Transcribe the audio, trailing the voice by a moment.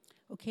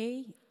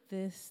Okay,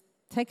 this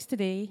text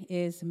today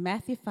is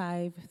Matthew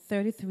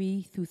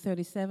 5:33 through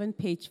 37,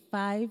 page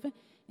 5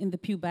 in the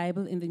Pew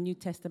Bible in the New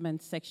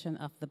Testament section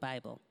of the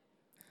Bible.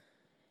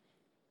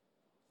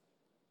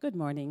 Good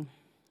morning,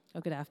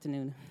 or good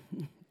afternoon.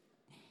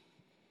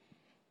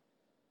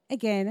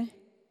 Again,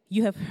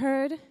 you have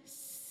heard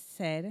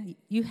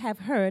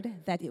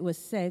that it was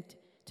said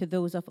to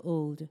those of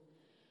old,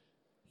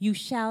 "You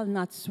shall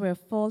not swear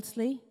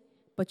falsely,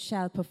 but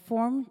shall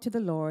perform to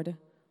the Lord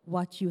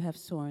what you have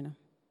sworn."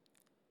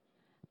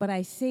 But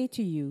I say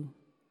to you,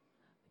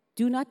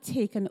 do not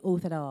take an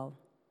oath at all,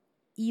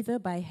 either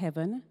by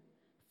heaven,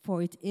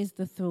 for it is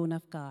the throne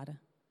of God,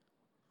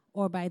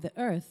 or by the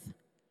earth,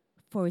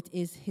 for it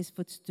is his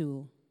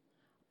footstool,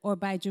 or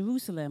by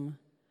Jerusalem,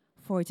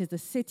 for it is the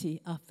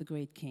city of the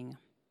great King.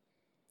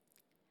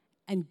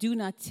 And do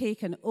not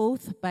take an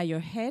oath by your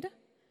head,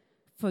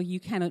 for you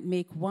cannot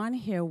make one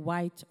hair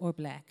white or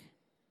black.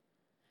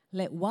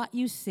 Let what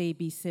you say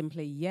be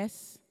simply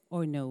yes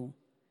or no.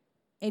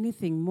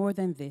 Anything more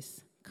than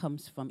this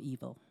comes from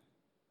evil.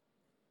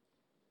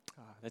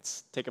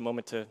 Let's take a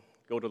moment to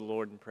go to the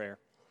Lord in prayer.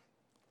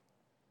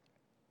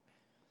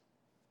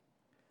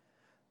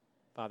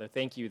 Father,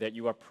 thank you that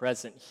you are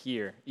present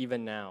here,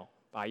 even now,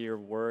 by your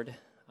word,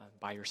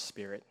 by your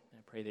spirit.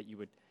 I pray that you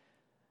would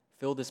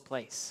fill this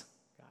place,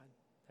 God,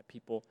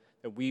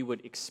 that we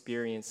would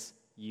experience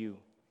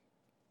you,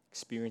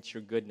 experience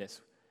your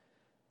goodness,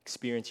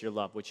 experience your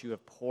love, which you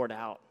have poured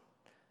out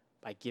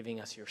by giving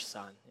us your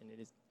Son.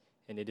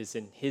 And it is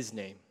in his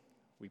name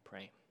we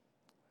pray.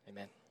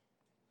 Amen.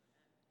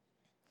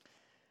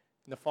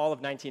 In the fall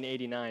of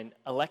 1989,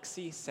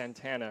 Alexi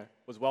Santana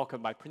was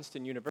welcomed by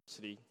Princeton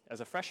University as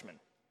a freshman.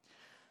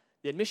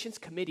 The admissions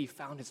committee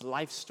found his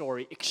life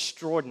story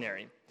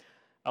extraordinary.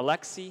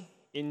 Alexi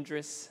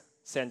Indris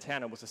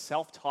Santana was a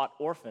self-taught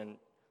orphan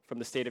from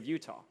the state of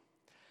Utah.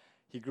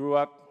 He grew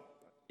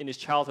up in his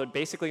childhood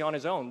basically on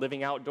his own,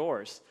 living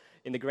outdoors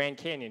in the Grand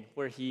Canyon,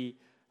 where he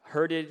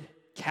herded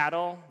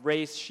cattle,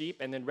 raised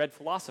sheep, and then read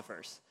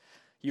philosophers.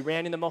 He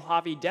ran in the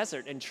Mojave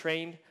Desert and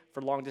trained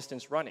for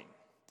long-distance running.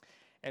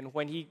 And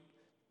when he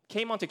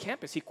came onto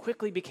campus, he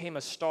quickly became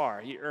a star.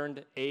 He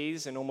earned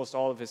A's in almost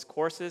all of his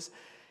courses.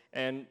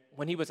 And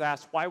when he was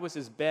asked why was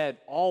his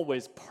bed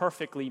always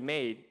perfectly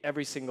made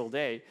every single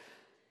day,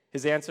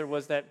 his answer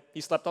was that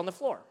he slept on the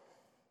floor,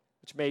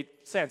 which made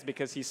sense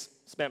because he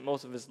spent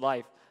most of his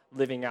life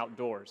living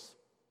outdoors.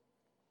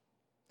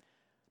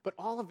 But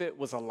all of it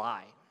was a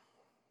lie.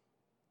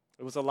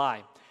 It was a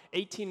lie.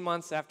 18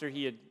 months after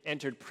he had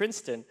entered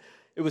Princeton,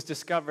 it was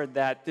discovered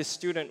that this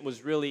student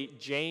was really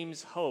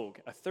James Hogue,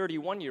 a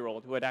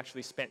 31-year-old who had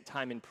actually spent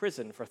time in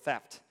prison for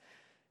theft.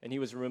 And he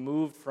was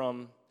removed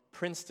from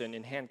Princeton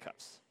in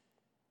handcuffs.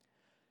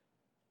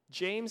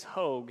 James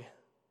Hogue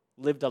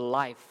lived a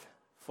life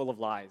full of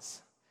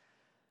lies.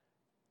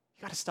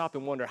 You got to stop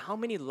and wonder, how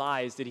many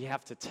lies did he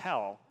have to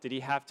tell, did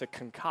he have to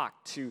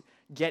concoct to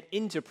get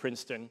into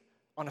Princeton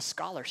on a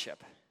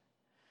scholarship?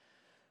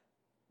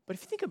 But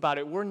if you think about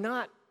it, we're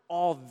not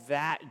all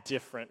that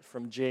different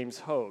from James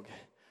Hogue.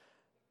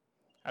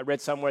 I read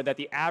somewhere that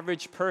the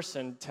average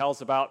person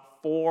tells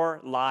about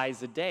 4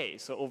 lies a day.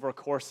 So over a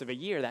course of a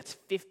year, that's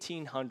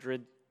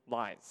 1,500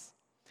 lies.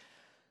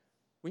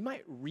 We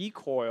might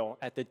recoil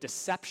at the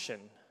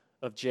deception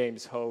of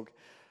James Hogue,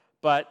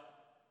 but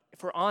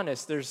if we're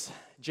honest, there's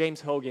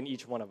James Hogue in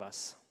each one of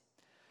us.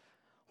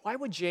 Why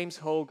would James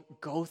Hogue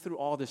go through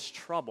all this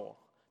trouble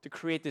to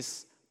create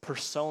this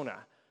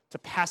persona, to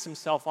pass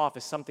himself off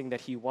as something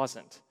that he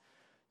wasn't?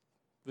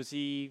 Was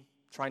he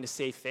trying to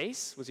save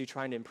face? Was he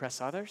trying to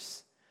impress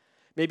others?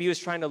 Maybe he was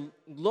trying to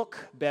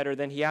look better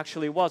than he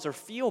actually was or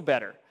feel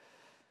better.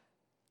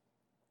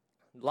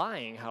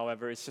 Lying,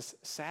 however, is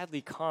just sadly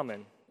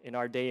common in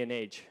our day and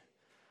age.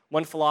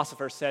 One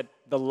philosopher said,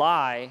 "The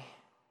lie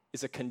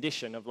is a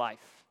condition of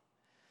life."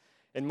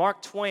 And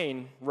Mark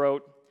Twain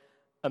wrote,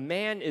 "A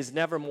man is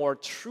never more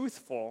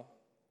truthful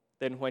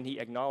than when he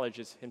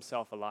acknowledges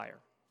himself a liar."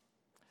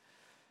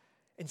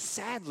 And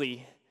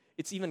sadly,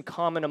 it's even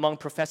common among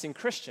professing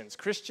Christians.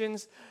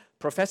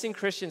 Professing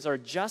Christians are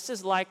just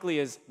as likely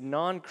as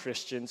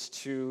non-Christians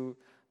to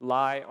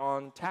lie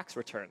on tax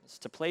returns,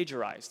 to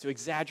plagiarize, to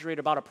exaggerate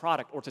about a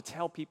product, or to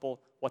tell people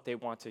what they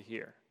want to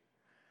hear.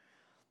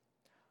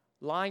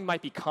 Lying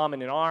might be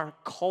common in our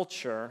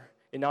culture,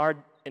 in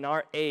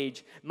our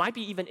age, might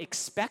be even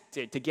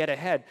expected to get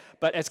ahead,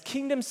 but as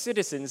kingdom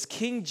citizens,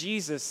 King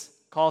Jesus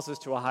calls us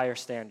to a higher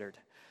standard.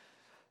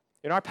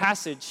 In our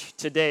passage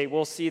today,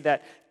 we'll see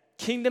that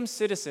kingdom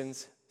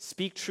citizens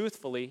speak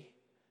truthfully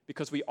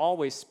because we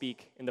always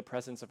speak in the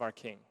presence of our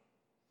King.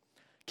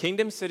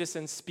 Kingdom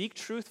citizens speak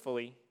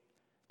truthfully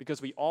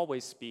because we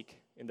always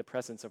speak in the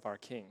presence of our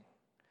King.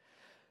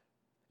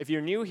 If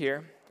you're new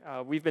here,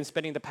 we've been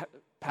spending the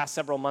past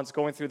several months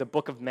going through the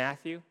book of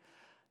Matthew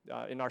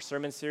in our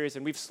sermon series,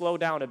 and we've slowed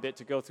down a bit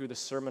to go through the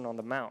Sermon on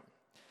the Mount.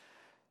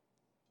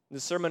 In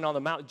the Sermon on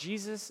the Mount,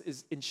 Jesus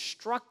is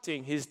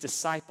instructing his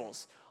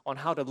disciples on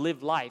how to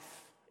live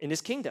life in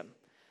his kingdom.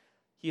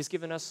 He has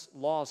given us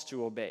laws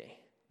to obey,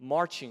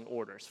 marching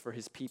orders for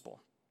his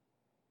people.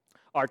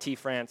 R.T.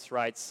 France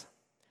writes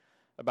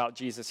about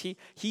Jesus. He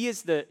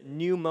is the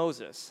new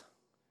Moses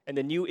and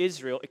the new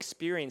Israel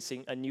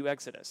experiencing a new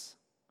Exodus.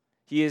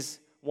 He is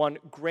one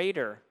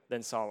greater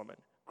than Solomon,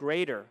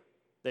 greater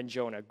than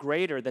Jonah,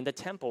 greater than the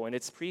temple and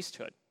its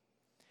priesthood.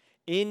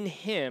 In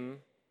him,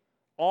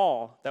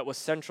 all that was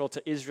central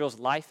to Israel's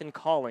life and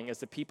calling as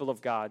the people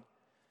of God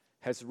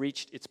has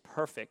reached its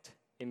perfect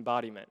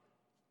embodiment.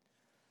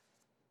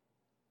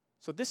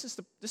 So this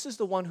is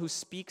the one who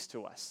speaks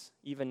to us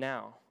even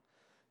now.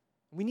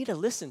 We need to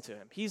listen to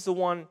him. He's the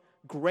one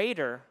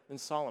greater than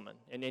Solomon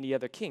and any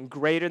other king,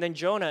 greater than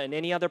Jonah and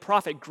any other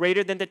prophet,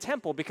 greater than the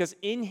temple, because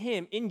in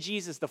him, in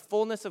Jesus, the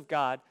fullness of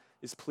God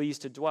is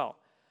pleased to dwell.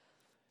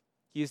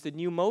 He is the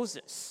new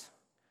Moses,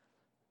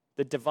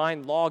 the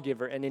divine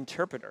lawgiver and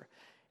interpreter.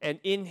 And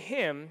in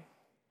him,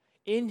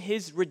 in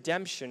his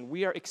redemption,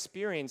 we are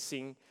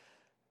experiencing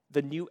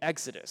the new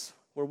Exodus,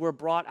 where we're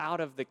brought out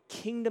of the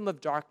kingdom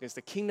of darkness,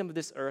 the kingdom of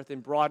this earth,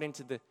 and brought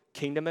into the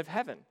kingdom of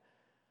heaven.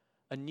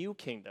 A new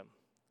kingdom,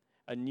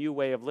 a new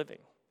way of living.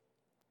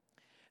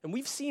 And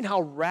we've seen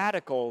how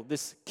radical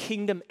this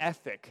kingdom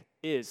ethic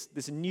is,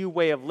 this new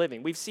way of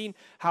living. We've seen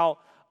how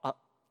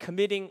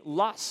committing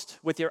lust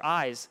with your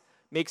eyes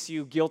makes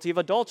you guilty of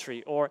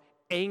adultery, or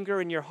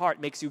anger in your heart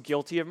makes you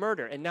guilty of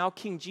murder. And now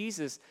King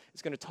Jesus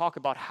is going to talk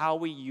about how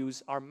we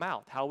use our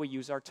mouth, how we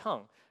use our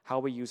tongue, how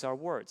we use our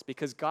words,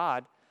 because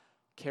God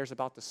cares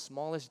about the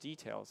smallest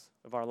details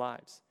of our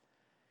lives.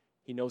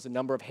 He knows the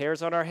number of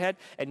hairs on our head,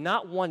 and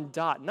not one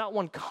dot, not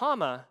one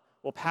comma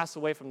will pass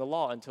away from the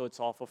law until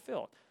it's all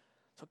fulfilled.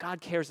 So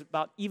God cares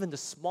about even the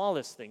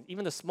smallest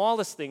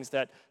things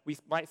that we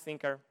might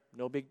think are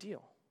no big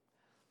deal.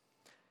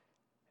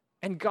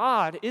 And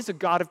God is a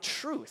God of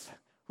truth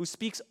who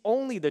speaks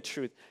only the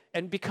truth.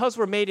 And because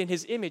we're made in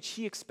his image,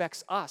 he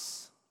expects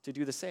us to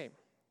do the same.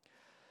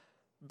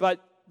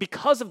 But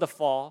because of the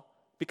fall,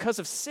 because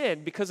of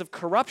sin, because of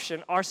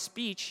corruption, our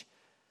speech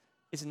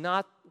is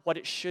not what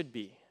it should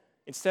be.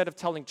 Instead of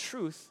telling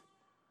truth,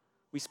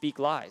 we speak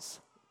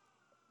lies.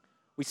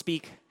 We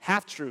speak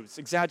half-truths,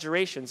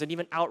 exaggerations, and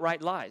even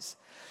outright lies.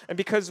 And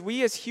because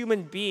we as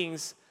human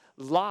beings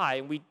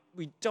lie, we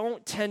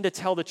don't tend to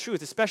tell the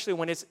truth, especially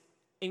when it's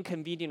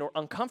inconvenient or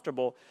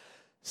uncomfortable.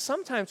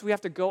 Sometimes we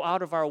have to go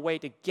out of our way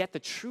to get the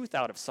truth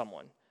out of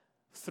someone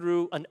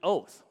through an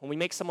oath. When we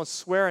make someone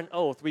swear an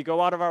oath, we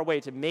go out of our way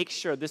to make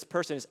sure this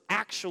person is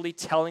actually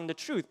telling the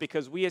truth,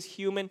 because we as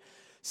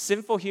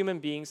sinful human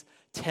beings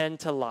tend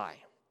to lie.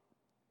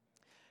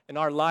 And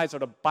our lies are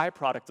the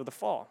byproduct of the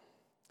fall.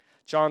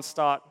 John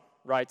Stott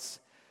writes,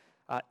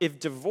 if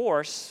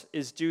divorce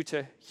is due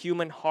to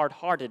human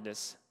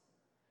hard-heartedness,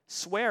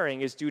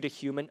 swearing is due to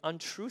human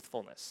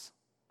untruthfulness.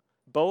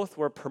 Both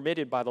were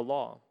permitted by the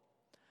law.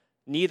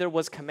 Neither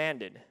was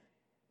commanded.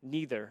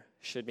 Neither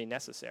should be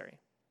necessary.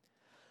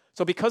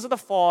 So because of the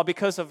fall,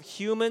 because of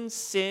human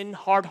sin,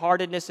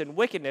 hard-heartedness, and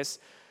wickedness,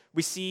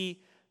 we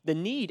see the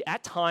need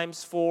at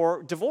times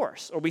for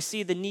divorce, or we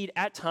see the need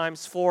at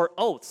times for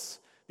oaths.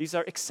 These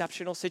are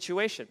exceptional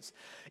situations.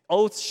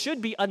 Oaths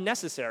should be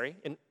unnecessary,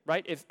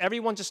 right? If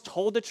everyone just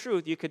told the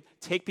truth, you could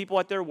take people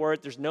at their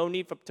word. There's no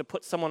need to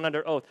put someone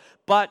under oath.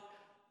 But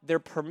they're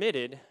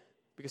permitted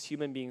because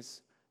human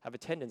beings have a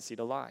tendency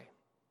to lie.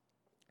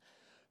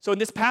 So in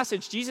this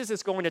passage, Jesus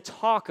is going to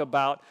talk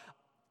about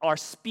our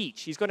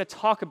speech. He's going to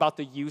talk about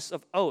the use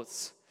of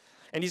oaths.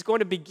 And he's going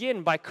to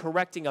begin by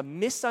correcting a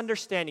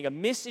misunderstanding, a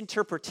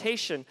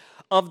misinterpretation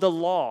of the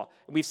law.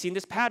 And we've seen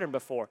this pattern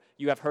before.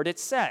 You have heard it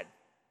said,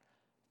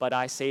 but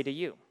I say to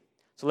you.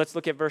 So let's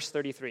look at verse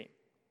 33.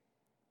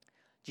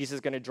 Jesus is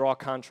going to draw a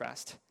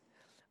contrast.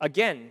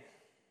 Again,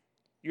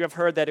 you have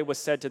heard that it was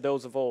said to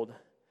those of old,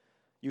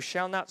 you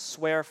shall not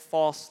swear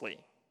falsely,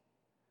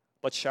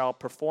 but shall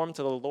perform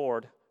to the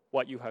Lord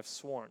what you have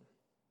sworn.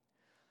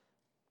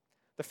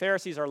 The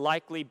Pharisees are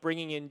likely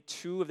bringing in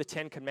 2 of the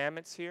 10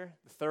 commandments here.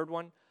 The third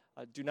one,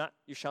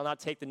 you shall not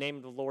take the name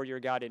of the Lord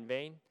your God in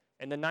vain.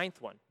 And the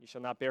 9th one, you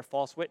shall not bear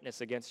false witness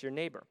against your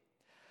neighbor.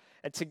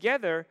 And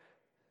together,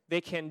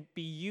 they can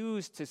be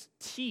used to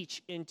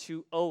teach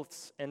into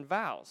oaths and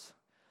vows.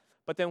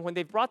 But then when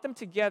they've brought them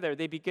together,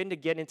 they begin to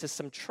get into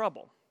some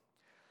trouble.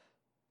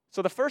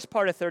 So the first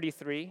part of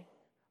 33,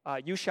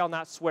 you shall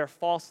not swear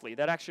falsely,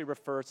 that actually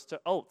refers to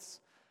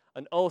oaths.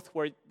 An oath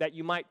that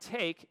you might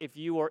take if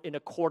you were in a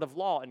court of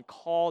law and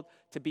called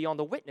to be on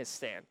the witness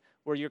stand,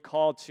 where you're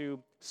called to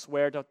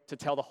swear to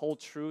tell the whole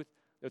truth,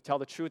 to tell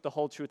the truth, the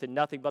whole truth, and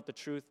nothing but the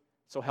truth,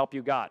 so help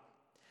you God.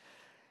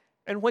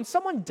 And when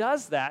someone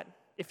does that,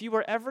 if you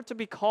were ever to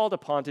be called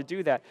upon to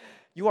do that,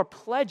 you are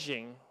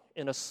pledging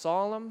in a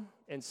solemn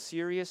and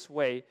serious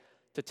way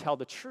to tell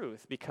the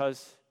truth,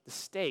 because the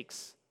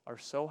stakes are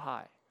so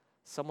high.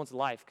 Someone's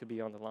life could be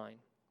on the line.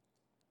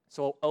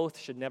 So an oath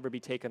should never be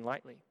taken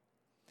lightly.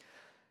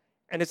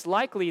 And it's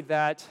likely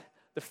that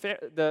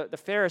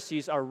the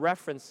Pharisees are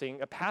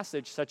referencing a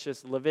passage such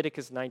as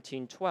Leviticus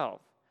 19:12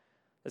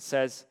 that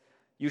says,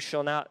 you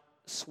shall not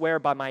swear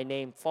by my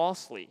name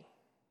falsely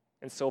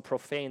and so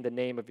profane the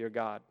name of your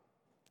God.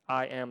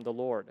 I am the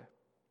Lord.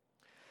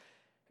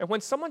 And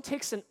when someone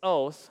takes an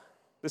oath,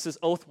 This is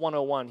Oath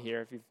 101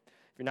 here, if you're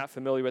not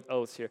familiar with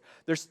oaths here.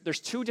 There's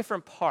two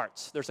different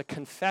parts. There's a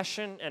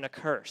confession and a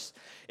curse.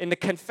 In the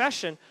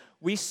confession,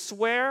 we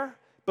swear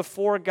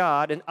before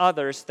God and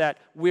others that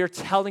we're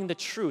telling the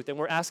truth, and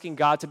we're asking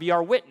God to be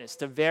our witness,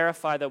 to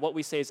verify that what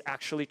we say is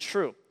actually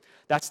true.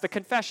 That's the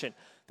confession.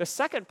 The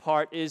second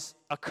part is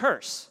a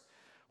curse,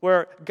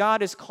 where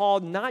God is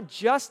called not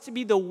just to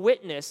be the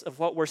witness of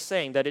what we're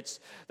saying, that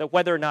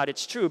whether or not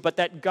it's true, but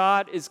that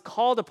God is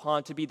called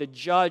upon to be the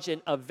judge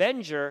and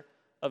avenger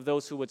of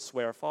those who would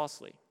swear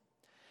falsely.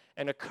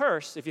 And a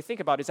curse, if you think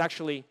about it, is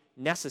actually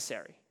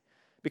necessary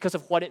because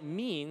of what it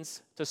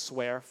means to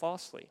swear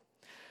falsely.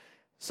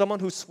 Someone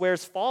who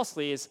swears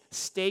falsely is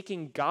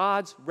staking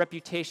God's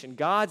reputation,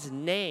 God's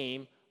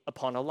name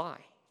upon a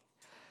lie.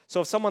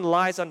 So if someone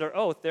lies under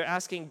oath, they're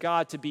asking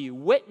God to be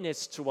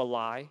witness to a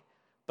lie,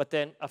 but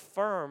then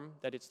affirm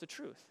that it's the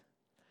truth.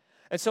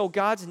 And so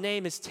God's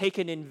name is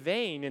taken in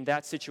vain in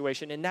that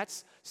situation, and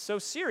that's so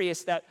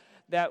serious that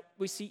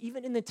we see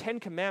even in the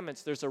Ten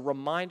Commandments, there's a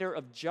reminder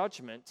of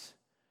judgment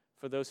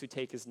for those who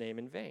take his name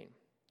in vain.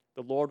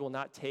 The Lord will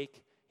not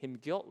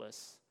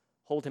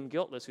hold him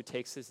guiltless who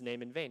takes his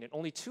name in vain. And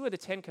only 2 of the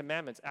 10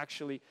 Commandments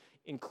actually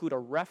include a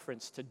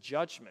reference to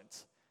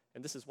judgment,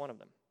 and this is one of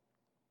them.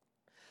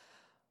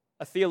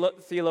 A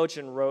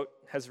theologian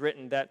has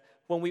written that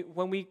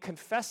when we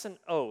confess an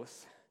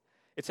oath,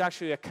 it's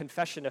actually a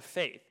confession of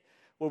faith,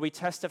 where we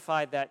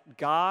testify that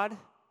God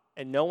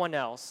and no one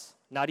else,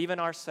 not even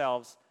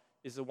ourselves,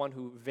 is the one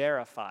who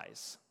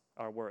verifies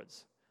our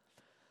words.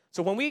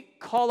 So when we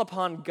call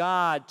upon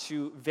God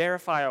to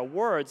verify our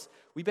words,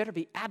 we better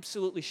be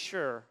absolutely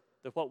sure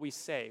that what we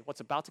say, what's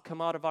about to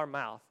come out of our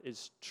mouth,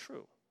 is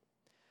true.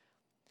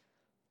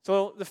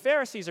 So the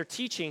Pharisees are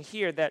teaching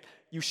here that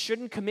you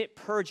shouldn't commit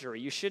perjury,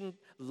 you shouldn't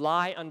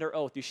lie under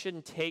oath, you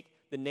shouldn't take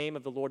the name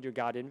of the Lord your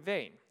God in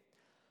vain.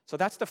 So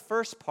that's the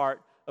first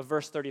part of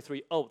verse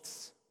 33,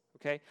 oaths.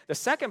 Okay? The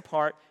second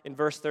part in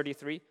verse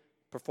 33,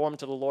 perform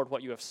to the Lord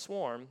what you have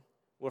sworn,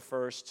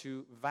 refers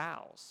to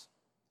vows.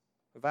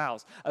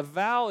 Vows. A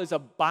vow is a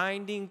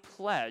binding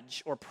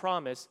pledge or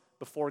promise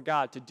before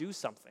God to do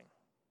something.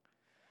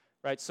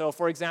 Right? So,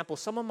 for example,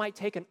 someone might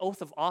take an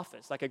oath of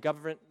office, like a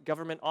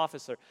government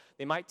officer.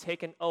 They might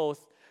take an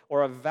oath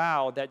or a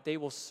vow that they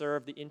will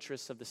serve the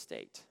interests of the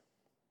state.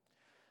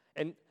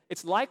 And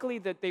it's likely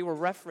that the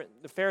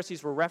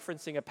Pharisees were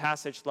referencing a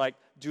passage like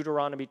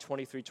Deuteronomy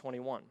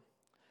 23:21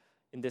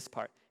 in this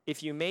part.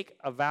 If you make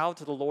a vow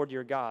to the Lord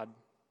your God,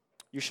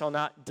 you shall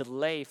not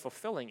delay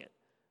fulfilling it,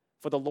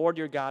 for the Lord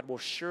your God will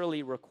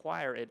surely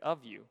require it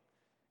of you,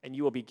 and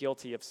you will be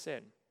guilty of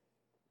sin.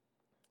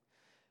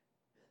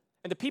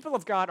 And the people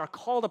of God are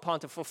called upon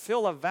to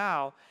fulfill a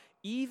vow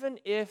even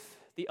if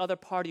the other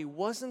party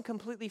wasn't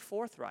completely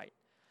forthright.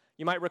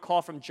 You might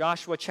recall from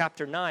Joshua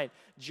chapter 9,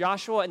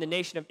 Joshua and the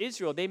nation of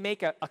Israel, they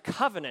make a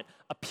covenant,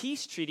 a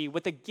peace treaty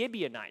with the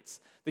Gibeonites.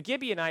 The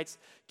Gibeonites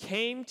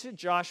came to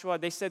Joshua.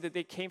 They said that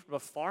they came from a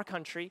far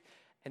country,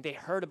 and they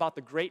heard about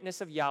the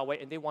greatness of Yahweh,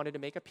 and they wanted to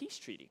make a peace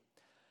treaty.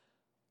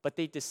 But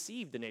they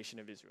deceived the nation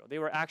of Israel. They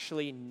were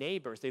actually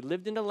neighbors. They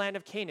lived in the land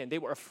of Canaan. They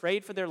were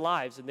afraid for their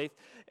lives,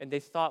 and they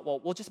thought, well,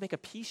 we'll just make a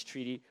peace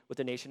treaty with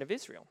the nation of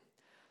Israel.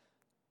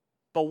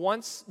 But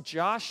once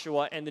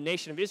Joshua and the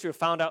nation of Israel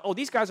found out, oh,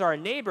 these guys are our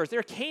neighbors,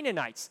 they're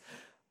Canaanites,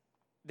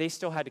 they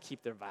still had to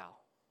keep their vow.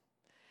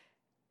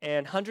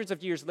 And hundreds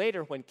of years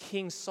later, when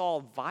King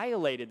Saul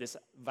violated this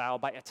vow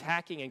by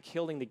attacking and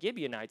killing the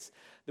Gibeonites,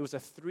 there was a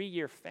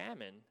 3-year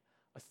famine.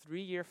 A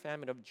 3-year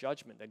famine of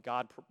judgment that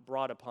God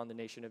brought upon the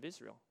nation of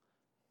Israel.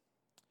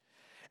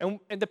 And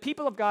the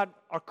people of God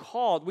are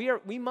called,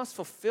 we must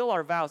fulfill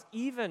our vows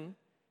even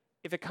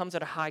if it comes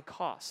at a high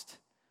cost.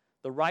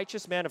 The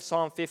righteous man of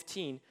Psalm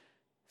 15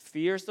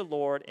 fears the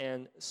Lord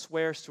and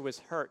swears to his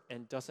hurt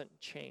and doesn't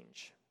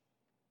change.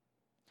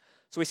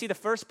 So we see the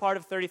first part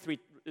of 33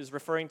 is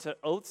referring to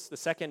oaths. The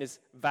second is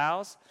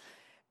vows.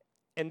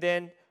 And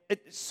then,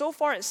 so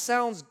far it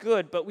sounds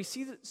good, but we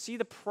see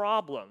the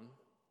problem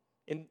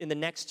in the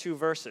next 2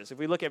 verses. If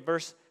we look at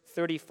verse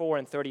 34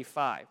 and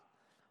 35,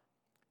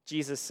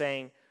 Jesus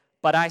saying,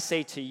 "But I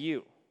say to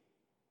you,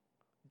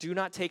 do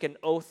not take an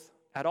oath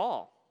at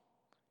all,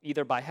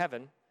 either by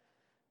heaven,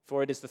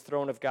 for it is the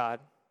throne of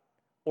God,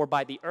 or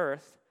by the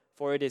earth,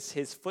 for it is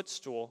his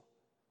footstool,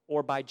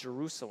 or by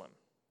Jerusalem,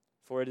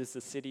 for it is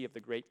the city of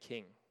the great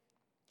king."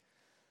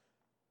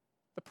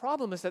 The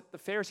problem is that the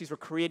Pharisees were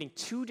creating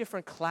 2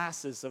 different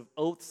classes of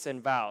oaths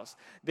and vows.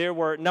 There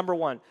were, number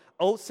 1,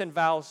 oaths and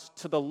vows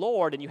to the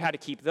Lord, and you had to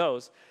keep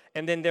those.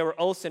 And then there were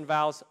oaths and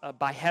vows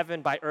by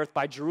heaven, by earth,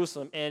 by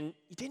Jerusalem, and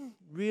you didn't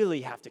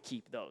really have to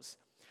keep those.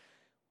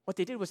 What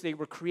they did was they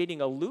were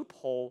creating a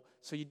loophole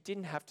so you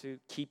didn't have to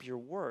keep your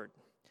word.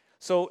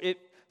 So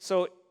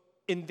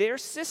in their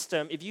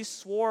system, if you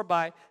swore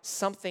by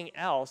something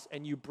else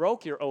and you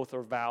broke your oath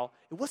or vow,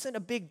 it wasn't a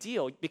big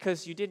deal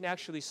because you didn't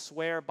actually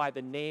swear by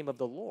the name of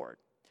the Lord.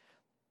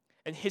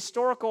 And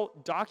historical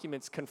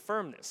documents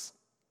confirm this.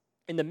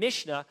 In the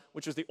Mishnah,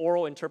 which was the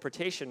oral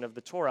interpretation of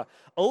the Torah,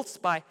 oaths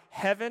by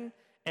heaven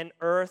and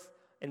earth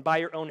and by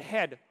your own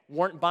head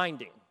weren't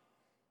binding.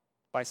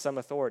 by some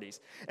authorities.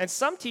 And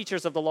some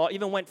teachers of the law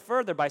even went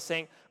further by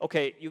saying,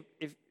 okay,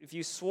 if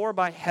you swore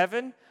by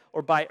heaven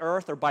or by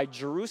earth or by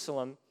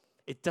Jerusalem,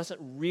 it doesn't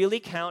really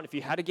count. If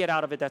you had to get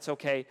out of it, that's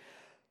okay.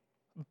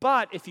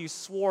 But if you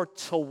swore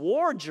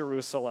toward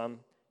Jerusalem,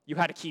 you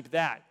had to keep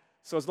that.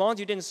 So as long as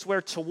you didn't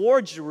swear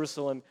toward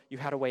Jerusalem, you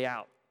had a way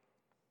out.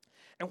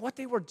 And what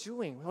they were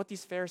doing, what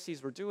these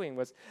Pharisees were doing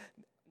was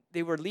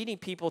they were leading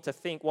people to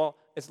think, well,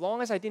 as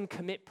long as I didn't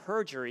commit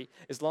perjury,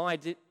 as long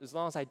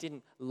as I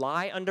didn't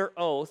lie under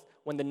oath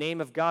when the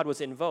name of God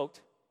was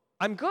invoked,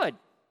 I'm good.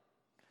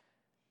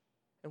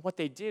 And what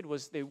they did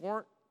was they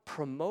weren't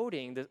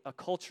promoting a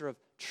culture of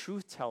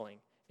truth-telling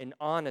and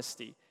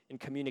honesty in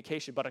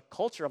communication, but a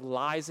culture of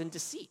lies and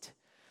deceit.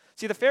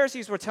 See, the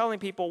Pharisees were telling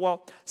people,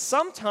 well,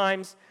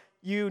 sometimes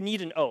you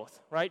need an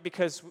oath, right?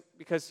 Because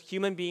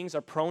human beings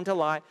are prone to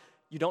lie.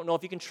 You don't know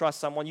if you can trust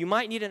someone. You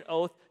might need an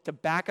oath to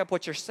back up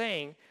what you're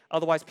saying,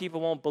 otherwise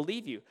people won't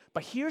believe you.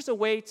 But here's a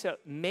way to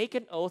make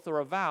an oath or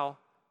a vow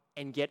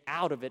and get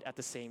out of it at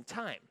the same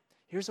time.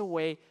 Here's a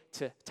way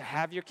to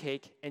have your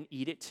cake and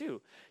eat it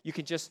too. You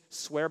can just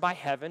swear by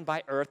heaven,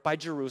 by earth, by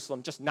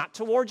Jerusalem, just not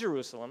toward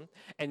Jerusalem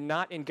and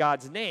not in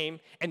God's name,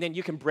 and then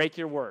you can break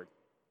your word.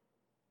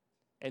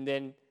 And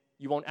then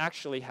you won't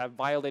actually have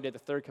violated the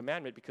third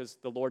commandment because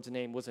the Lord's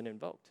name wasn't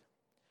invoked.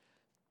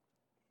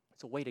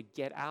 It's a way to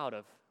get out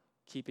of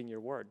keeping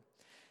your word.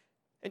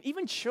 And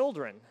even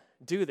children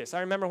do this. I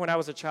remember when I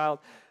was a child,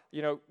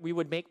 we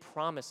would make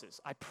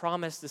promises. I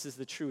promise this is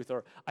the truth,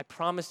 or I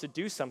promise to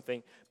do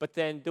something, but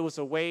then there was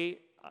a way,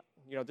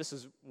 this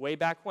is way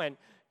back when,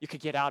 you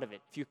could get out of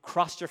it. If you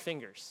crossed your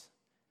fingers.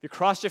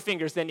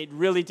 Then it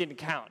really didn't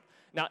count.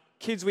 Now,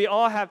 kids, we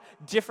all have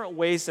different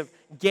ways of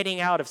getting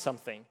out of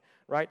something,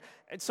 right?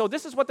 And so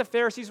this is what the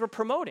Pharisees were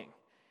promoting.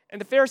 And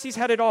the Pharisees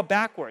had it all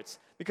backwards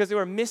because they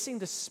were missing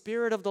the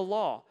spirit of the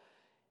law,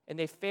 and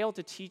they failed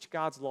to teach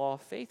God's law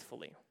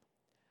faithfully.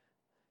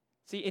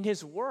 See, in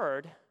His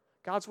Word,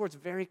 God's Word's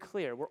very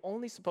clear. We're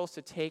only supposed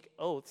to take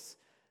oaths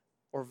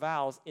or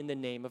vows in the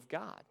name of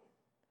God.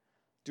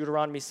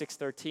 Deuteronomy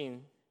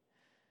 6:13,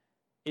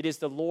 it is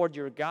the Lord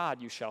your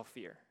God you shall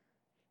fear.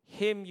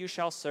 Him you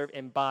shall serve,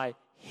 and by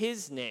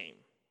His name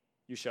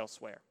you shall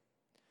swear.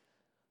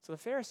 So the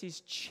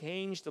Pharisees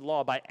changed the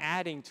law by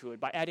adding to it,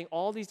 by adding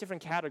all these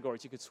different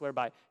categories. You could swear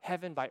by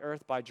heaven, by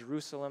earth, by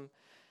Jerusalem,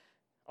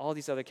 all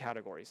these other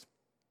categories.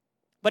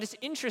 But it's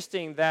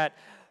interesting that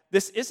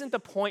this isn't the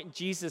point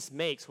Jesus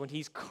makes when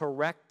He's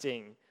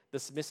correcting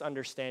this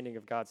misunderstanding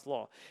of God's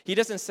law. He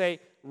doesn't say,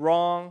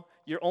 wrong,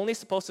 you're only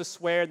supposed to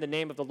swear in the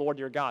name of the Lord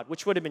your God,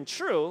 which would have been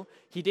true.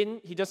 He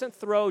doesn't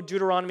throw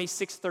Deuteronomy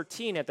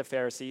 6:13 at the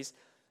Pharisees.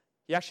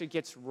 He actually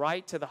gets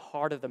right to the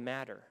heart of the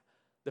matter,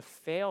 the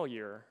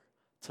failure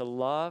to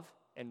love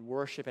and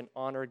worship and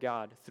honor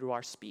God through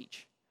our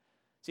speech.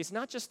 See, it's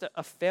not just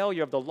a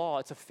failure of the law,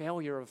 it's a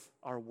failure of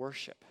our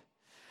worship.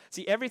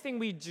 See, everything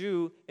we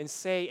do and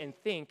say and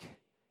think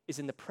is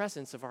in the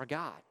presence of our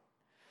God.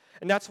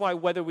 And that's why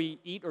whether we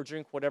eat or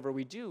drink, whatever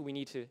we do, we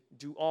need to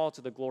do all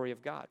to the glory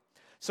of God.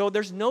 So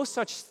there's no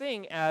such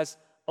thing as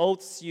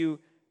oaths you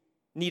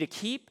need to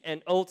keep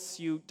and oaths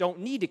you don't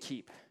need to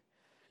keep.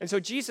 And so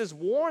Jesus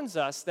warns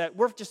us that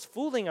we're just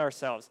fooling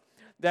ourselves,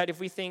 that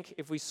if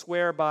we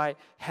swear by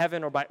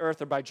heaven or by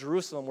earth or by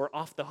Jerusalem, we're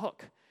off the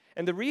hook.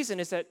 And the reason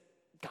is that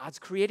God's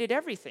created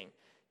everything.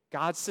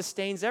 God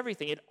sustains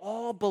everything. It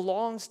all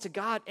belongs to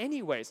God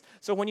anyways.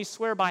 So when you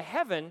swear by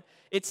heaven,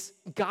 it's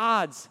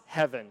God's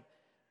heaven,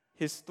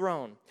 His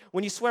throne.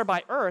 When you swear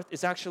by earth,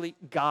 it's actually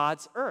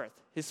God's earth,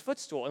 His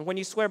footstool. And when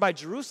you swear by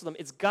Jerusalem,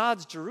 it's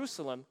God's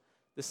Jerusalem,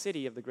 the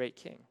city of the great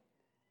King.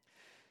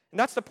 And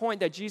that's the point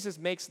that Jesus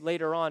makes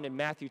later on in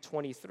Matthew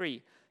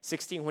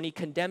 23:16, when He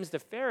condemns the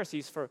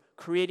Pharisees for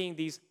creating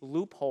these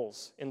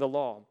loopholes in the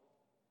law.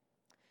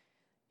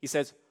 He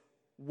says,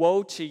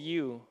 woe to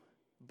you,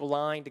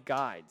 blind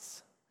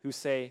guides, who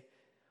say,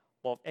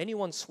 well, if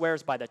anyone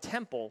swears by the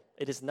temple,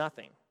 it is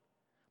nothing.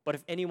 But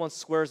if anyone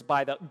swears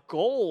by the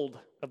gold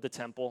of the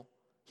temple,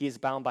 he is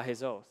bound by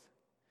his oath.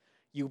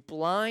 You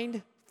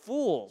blind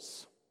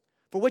fools,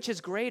 for which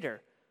is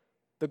greater,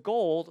 the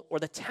gold or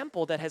the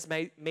temple that has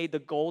made the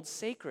gold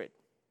sacred?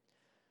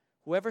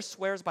 Whoever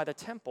swears by the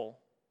temple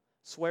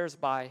swears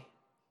by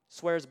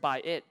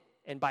it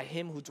and by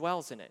Him who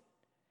dwells in it.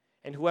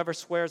 And whoever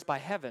swears by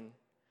heaven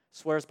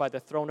swears by the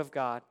throne of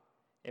God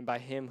and by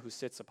Him who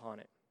sits upon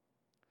it.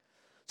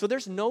 So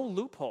there's no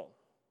loophole.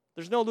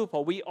 There's no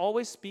loophole. We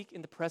always speak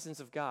in the presence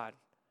of God,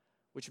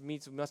 which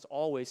means we must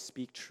always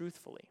speak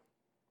truthfully.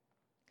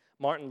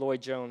 Martin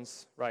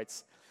Lloyd-Jones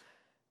writes,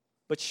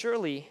 but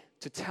surely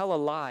to tell a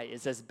lie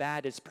is as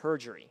bad as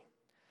perjury.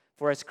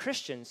 For as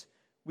Christians,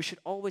 we should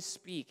always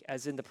speak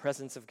as in the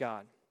presence of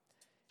God.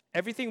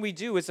 Everything we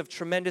do is of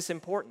tremendous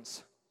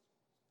importance.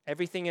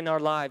 Everything in our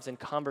lives and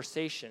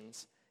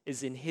conversations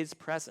is in His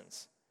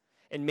presence,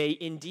 and may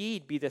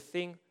indeed be the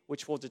thing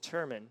which will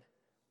determine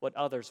what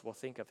others will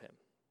think of Him.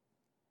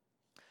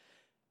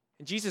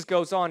 And Jesus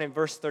goes on in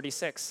verse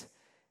 36,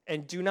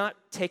 and do not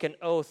take an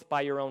oath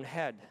by your own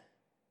head,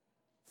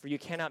 for you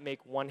cannot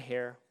make one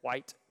hair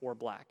white or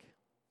black.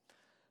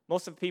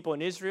 Most of the people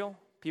in Israel,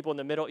 people in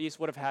the Middle East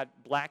would have had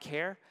black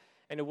hair,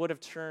 and it would have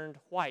turned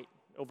white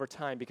over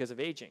time because of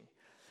aging.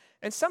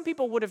 And some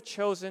people would have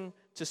chosen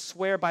to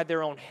swear by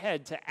their own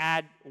head to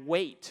add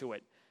weight to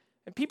it.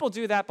 And people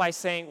do that by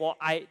saying, well,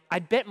 I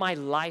bet my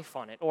life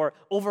on it, or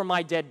over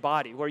my dead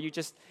body, where you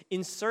just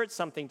insert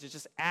something to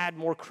just add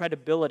more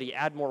credibility,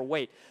 add more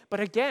weight. But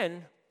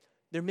again,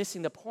 they're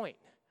missing the point,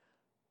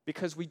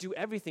 because we do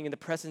everything in the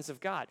presence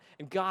of God,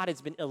 and God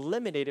has been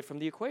eliminated from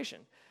the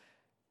equation.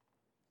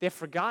 They've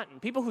forgotten.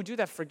 People who do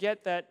that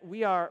forget that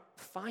we are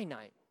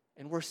finite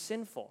and we're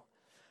sinful.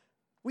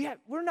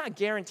 We're not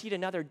guaranteed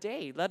another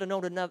day, let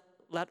alone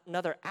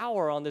another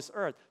hour on this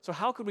earth. So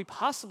how could we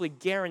possibly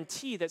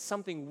guarantee that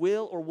something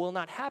will or will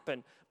not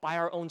happen by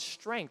our own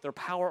strength or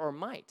power or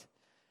might?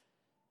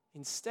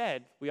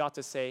 Instead, we ought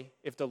to say,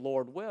 if the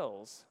Lord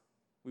wills,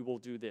 we will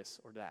do this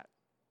or that.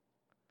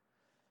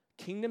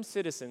 Kingdom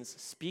citizens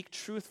speak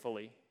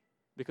truthfully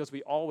because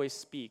we always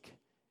speak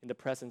in the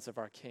presence of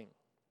our King.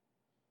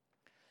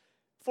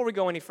 Before we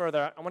go any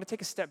further, I want to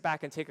take a step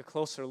back and take a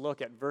closer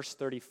look at verse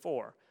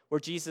 34,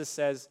 where Jesus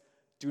says,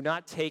 do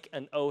not take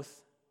an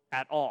oath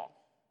at all.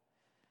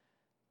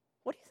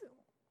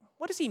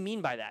 What does he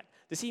mean by that?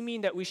 Does he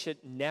mean that we should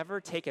never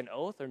take an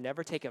oath or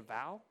never take a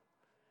vow?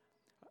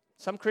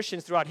 Some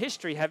Christians throughout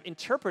history have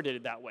interpreted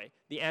it that way.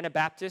 The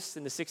Anabaptists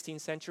in the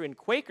 16th century and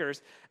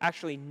Quakers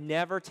actually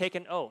never take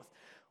an oath.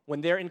 When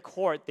they're in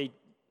court,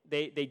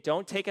 they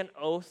don't take an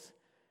oath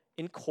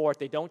in court.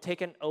 They don't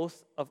take an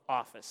oath of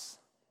office.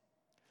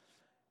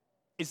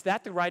 Is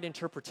that the right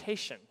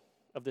interpretation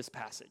of this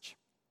passage?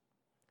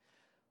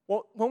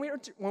 Well, when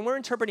we're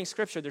interpreting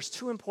Scripture, there's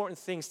two important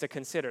things to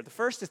consider. The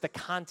first is the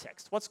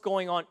context, what's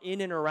going on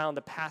in and around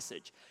the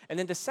passage. And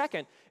then the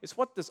second is,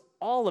 what does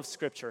all of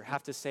Scripture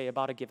have to say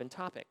about a given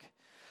topic?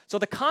 So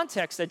the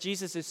context that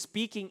Jesus is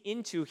speaking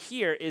into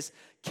here is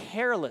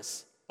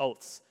careless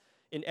oaths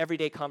in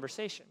everyday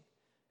conversation.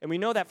 And we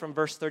know that from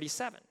verse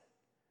 37.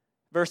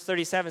 Verse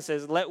 37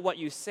 says, let what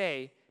you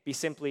say be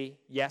simply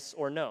yes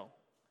or no.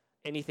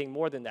 Anything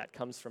more than that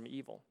comes from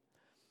evil.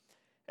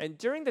 And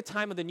during the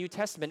time of the New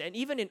Testament, and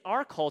even in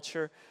our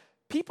culture,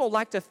 people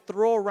like to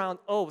throw around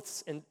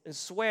oaths and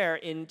swear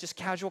in just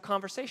casual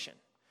conversation.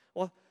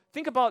 Well,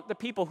 think about the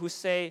people who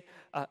say,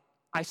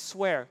 I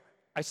swear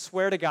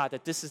to God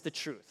that this is the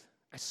truth.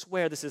 I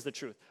swear this is the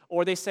truth.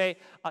 Or they say,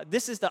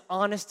 this is the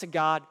honest to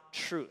God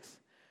truth.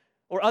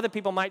 Or other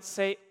people might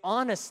say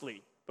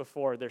honestly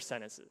before their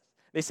sentences.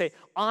 They say,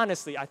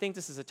 honestly, I think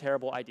this is a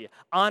terrible idea.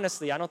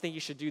 Honestly, I don't think you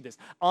should do this.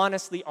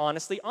 Honestly,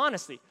 honestly,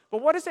 honestly.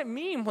 But what does it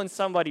mean when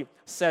somebody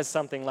says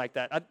something like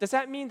that? Does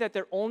that mean that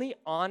they're only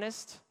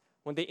honest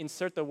when they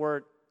insert the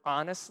word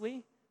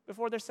honestly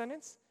before their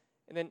sentence?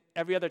 And then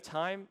every other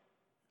time,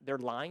 they're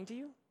lying to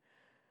you?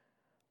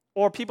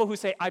 Or people who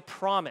say, I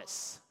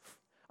promise.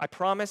 I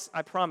promise,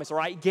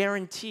 or I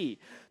guarantee.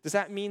 Does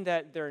that mean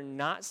that they're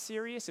not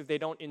serious if they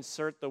don't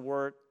insert the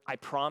word I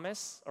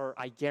promise or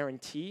I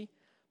guarantee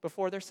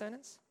before their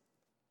sentence?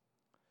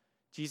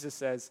 Jesus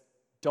says,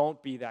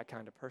 don't be that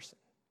kind of person.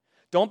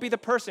 Don't be the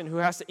person who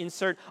has to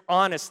insert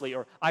honestly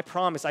or I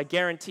promise, I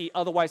guarantee,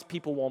 otherwise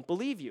people won't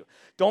believe you.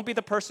 Don't be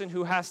the person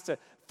who has to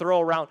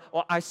throw around,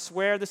 well, I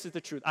swear this is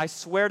the truth. I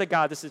swear to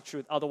God this is the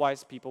truth,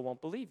 otherwise people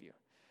won't believe you.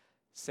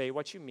 Say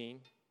what you mean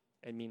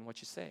and mean what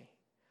you say.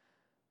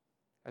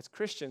 As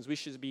Christians, we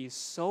should be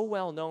so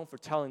well known for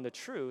telling the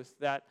truth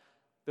that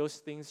those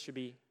things should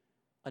be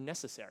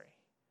unnecessary.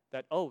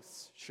 That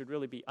oaths should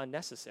really be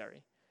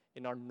unnecessary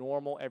in our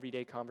normal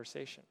everyday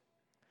conversation.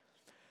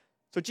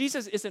 So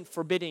Jesus isn't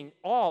forbidding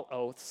all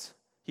oaths.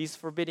 He's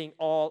forbidding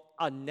all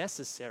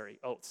unnecessary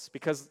oaths.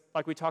 Because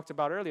like we talked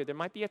about earlier, there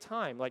might be a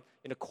time, like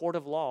in a court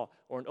of law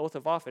or an oath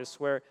of office,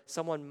 where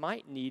someone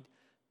might need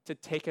to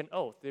take an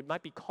oath. They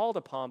might be called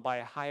upon by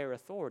a higher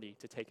authority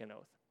to take an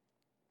oath.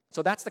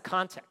 So that's the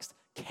context.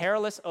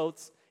 Careless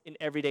oaths in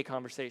everyday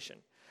conversation.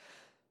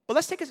 But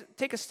let's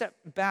take a step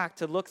back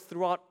to look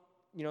throughout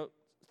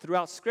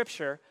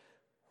Scripture,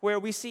 where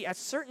we see at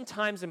certain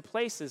times and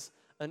places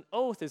an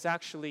oath is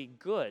actually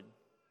good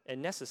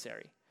and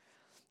necessary.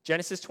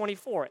 Genesis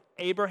 24,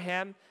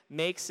 Abraham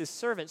makes his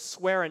servant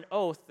swear an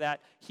oath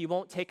that he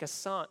won't take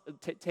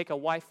a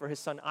wife for his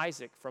son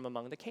Isaac from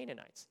among the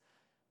Canaanites.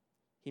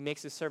 He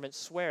makes his servant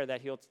swear that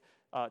he'll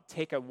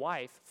take a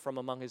wife from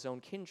among his own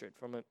kindred,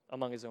 from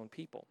among his own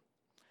people.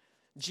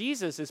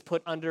 Jesus is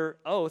put under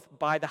oath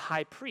by the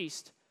high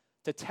priest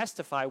to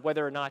testify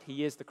whether or not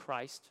he is the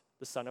Christ,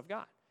 the Son of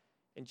God.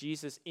 And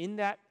Jesus, in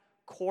that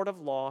court of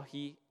law,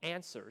 he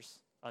answers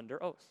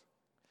under oath.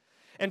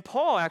 And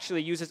Paul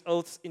actually uses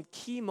oaths in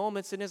key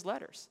moments in his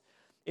letters.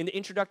 In the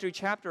introductory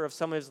chapter of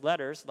some of his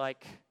letters,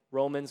 like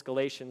Romans,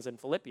 Galatians, and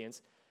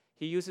Philippians,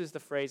 he uses the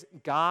phrase,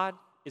 God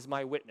is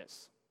my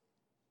witness.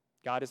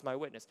 God is my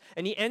witness.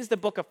 And he ends the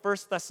book of 1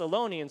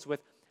 Thessalonians with,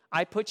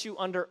 I put you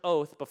under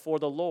oath before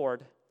the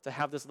Lord to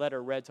have this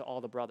letter read to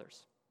all the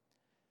brothers.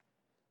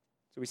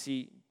 So we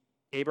see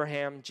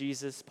Abraham,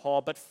 Jesus,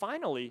 Paul, but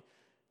finally,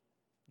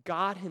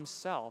 God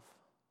himself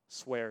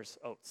swears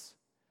oaths.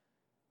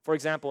 For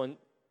example, in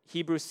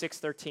Hebrews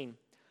 6:13,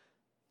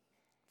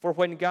 For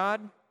when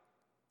God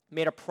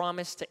made a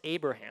promise to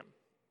Abraham,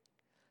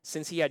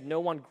 since he had no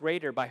one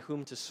greater by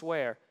whom to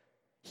swear,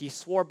 he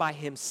swore by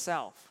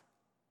himself,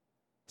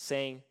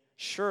 saying,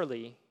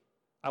 surely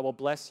I will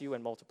bless you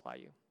and multiply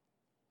you.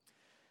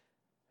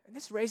 And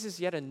this raises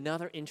yet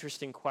another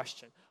interesting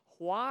question.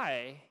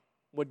 Why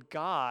would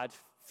God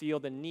feel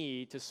the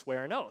need to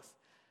swear an oath?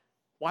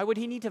 Why would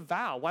he need to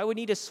vow? Why would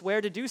he need to swear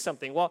to do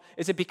something? Well,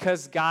 is it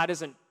because God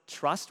isn't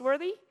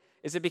trustworthy?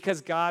 Is it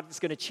because God is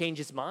going to change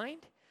his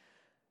mind?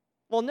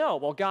 Well, no.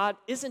 Well, God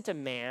isn't a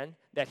man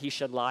that he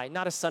should lie,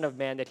 not a son of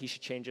man that he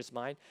should change his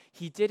mind.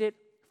 He did it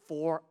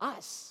for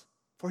us,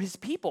 for his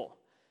people,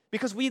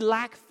 because we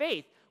lack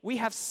faith. We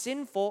have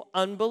sinful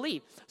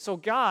unbelief. So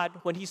God,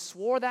 when he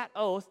swore that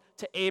oath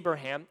to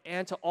Abraham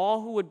and to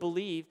all who would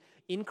believe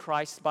in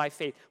Christ by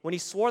faith, when he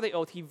swore the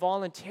oath, he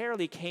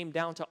voluntarily came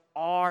down to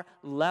our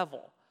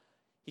level.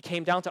 He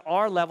came down to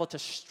our level to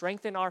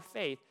strengthen our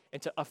faith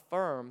and to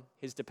affirm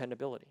his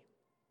dependability.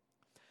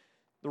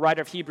 The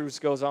writer of Hebrews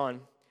goes on,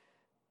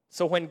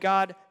 so when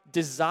God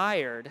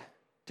desired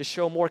to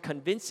show more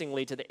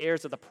convincingly to the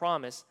heirs of the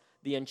promise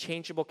the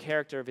unchangeable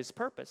character of his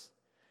purpose,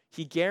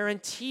 he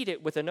guaranteed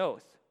it with an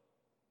oath,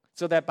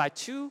 so that by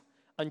two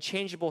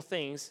unchangeable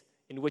things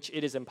in which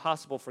it is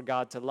impossible for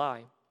God to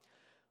lie,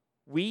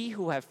 we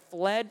who have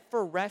fled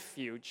for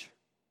refuge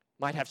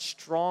might have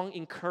strong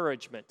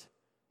encouragement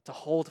to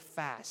hold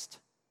fast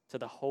to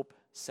the hope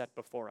set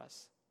before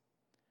us.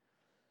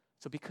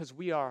 So because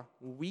we are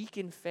weak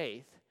in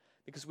faith,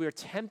 because we are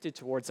tempted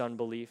towards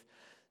unbelief,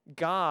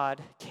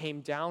 God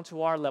came down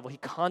to our level. He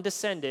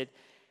condescended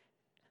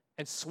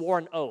and swore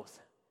an oath,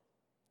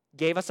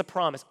 gave us a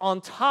promise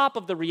on top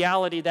of the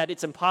reality that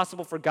it's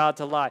impossible for God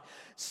to lie,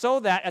 so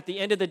that at the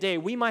end of the day,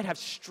 we might have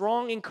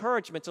strong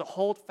encouragement to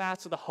hold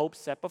fast to the hope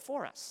set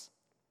before us.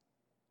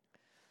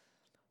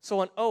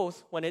 So an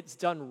oath, when it's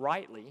done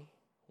rightly,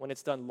 when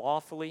it's done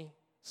lawfully,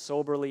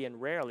 soberly,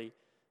 and rarely,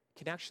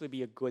 can actually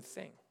be a good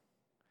thing.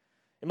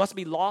 It must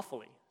be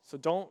lawfully, so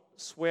don't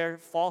swear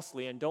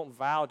falsely and don't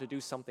vow to do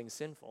something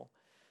sinful.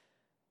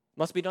 It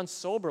must be done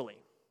soberly.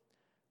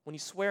 When you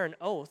swear an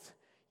oath,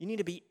 you need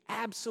to be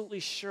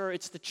absolutely sure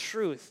it's the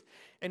truth.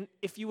 And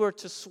if you were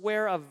to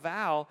swear a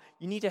vow,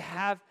 you need to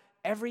have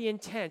every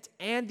intent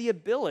and the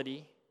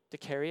ability to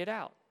carry it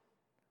out.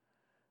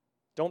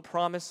 Don't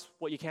promise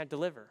what you can't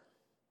deliver.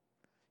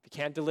 If you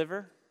can't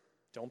deliver,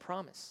 don't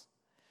promise.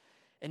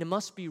 And it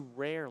must be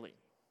rarely.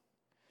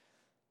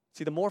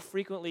 See, the more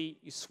frequently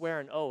you swear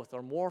an oath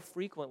or more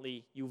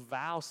frequently you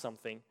vow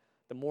something,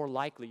 the more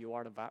likely you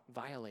are to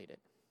violate it.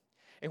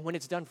 And when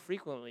it's done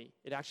frequently,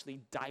 it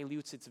actually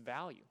dilutes its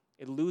value.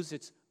 It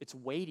loses its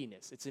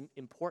weightiness, its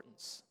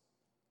importance.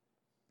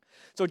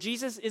 So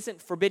Jesus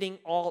isn't forbidding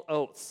all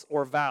oaths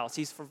or vows.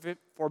 He's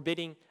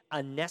forbidding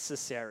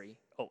unnecessary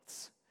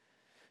oaths.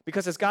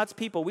 Because as God's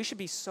people, we should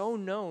be so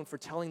known for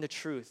telling the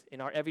truth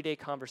in our everyday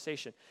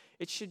conversation.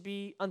 It should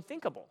be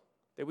unthinkable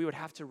that we would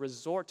have to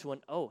resort to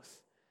an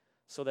oath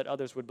so that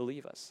others would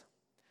believe us.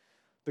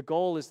 The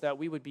goal is that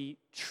we would be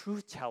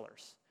truth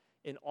tellers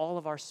in all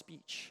of our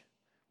speech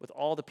with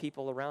all the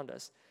people around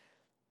us.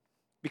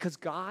 Because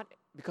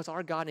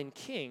our God and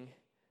King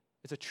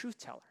is a truth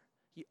teller.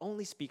 He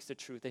only speaks the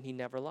truth and he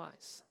never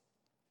lies.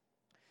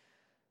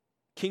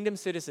 Kingdom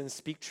citizens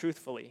speak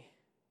truthfully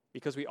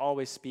because we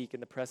always speak in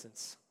the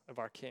presence of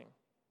our King.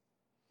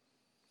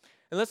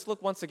 And let's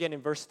look once again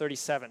in verse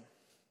 37.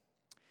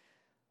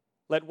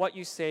 Let what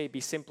you say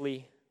be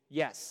simply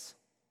yes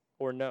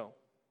or no.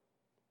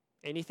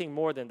 Anything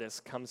more than this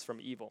comes from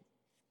evil.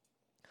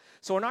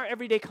 So in our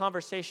everyday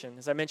conversation,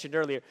 as I mentioned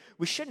earlier,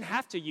 we shouldn't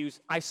have to use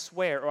I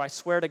swear or I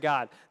swear to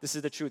God this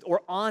is the truth,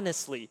 or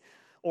honestly,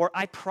 or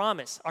I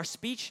promise. Our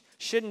speech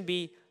shouldn't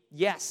be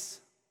yes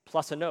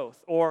plus an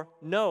oath or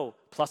no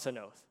plus an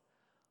oath.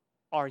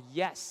 Our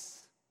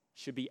yes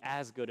should be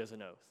as good as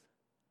an oath.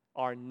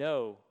 Our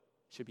no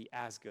should be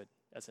as good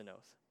as an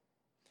oath.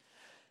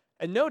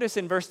 And notice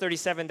in verse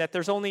 37 that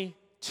there's only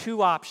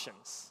two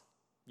options,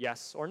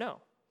 yes or no.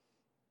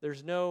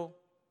 There's no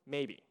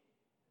maybe.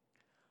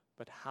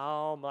 But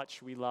how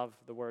much we love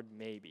the word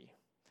maybe.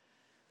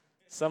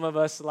 Some of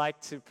us like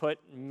to put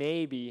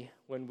maybe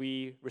when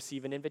we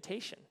receive an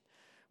invitation.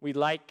 We'd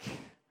like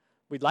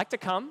to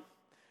come.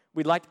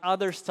 We'd like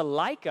others to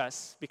like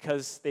us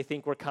because they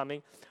think we're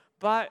coming.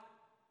 But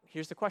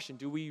here's the question.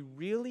 Do we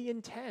really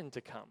intend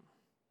to come?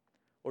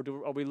 Or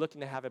are we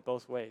looking to have it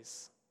both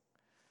ways?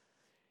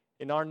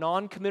 In our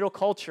non-committal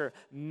culture,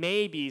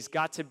 maybe's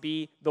got to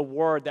be the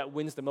word that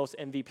wins the most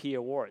MVP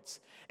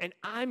awards. And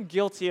I'm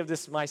guilty of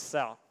this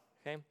myself,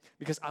 okay?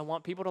 Because I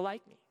want people to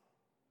like me.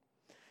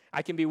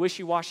 I can be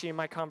wishy-washy in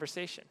my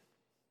conversation.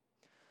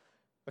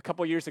 A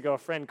couple years ago, a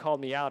friend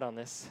called me out on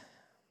this.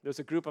 There was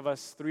a group of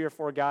us, 3 or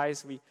 4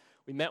 guys. We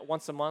met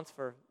once a month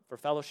for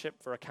fellowship,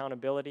 for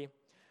accountability.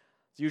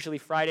 It's usually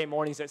Friday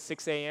mornings at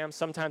 6 a.m.,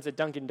 sometimes at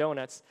Dunkin'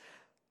 Donuts.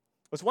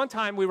 It was one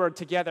time we were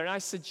together, and I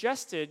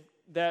suggested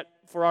that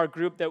for our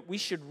group that we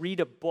should read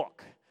a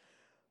book.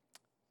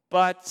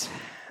 But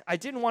I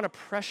didn't want to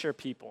pressure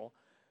people,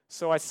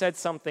 so I said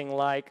something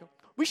like,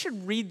 we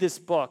should read this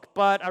book,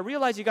 but I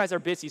realize you guys are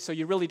busy, so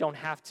you really don't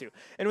have to.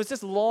 And it was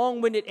this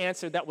long-winded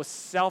answer that was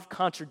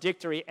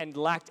self-contradictory and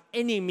lacked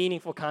any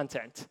meaningful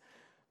content.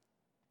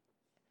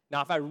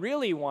 Now, if I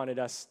really wanted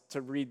us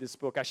to read this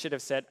book, I should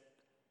have said,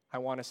 I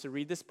want us to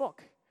read this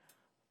book.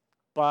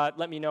 But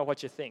let me know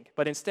what you think.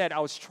 But instead, I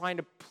was trying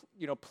to,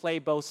 play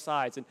both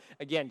sides. And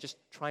again, just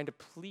trying to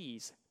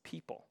please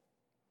people.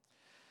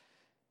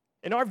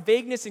 And our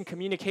vagueness in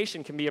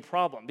communication can be a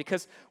problem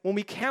because when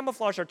we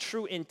camouflage our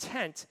true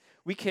intent,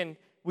 we can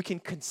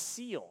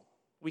conceal,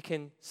 we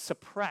can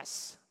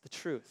suppress the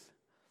truth.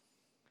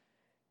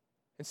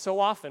 And so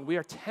often we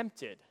are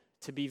tempted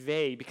to be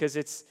vague because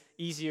it's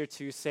easier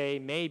to say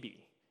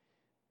maybe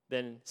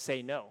than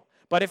say no.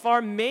 But if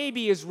our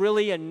maybe is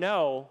really a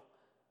no,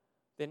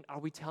 then are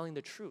we telling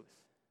the truth?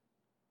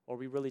 Or are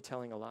we really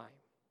telling a lie?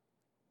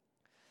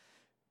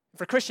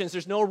 For Christians,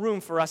 there's no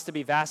room for us to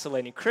be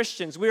vacillating.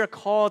 Christians, we are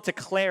called to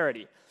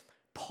clarity.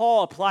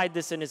 Paul applied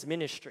this in his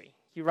ministry.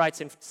 He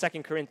writes in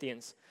 2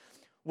 Corinthians,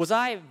 was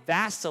I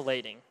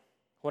vacillating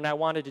when I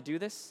wanted to do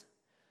this?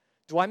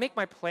 Do I make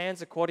my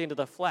plans according to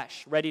the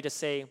flesh, ready to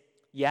say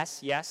yes,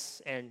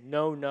 yes, and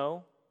no,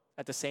 no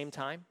at the same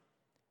time?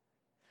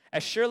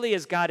 As surely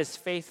as God is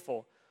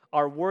faithful,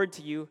 our word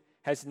to you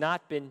has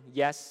not been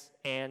yes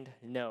and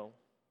no.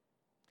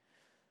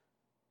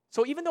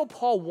 So even though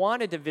Paul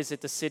wanted to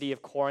visit the city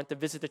of Corinth, to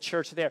visit the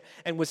church there,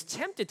 and was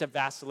tempted to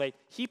vacillate,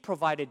 he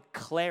provided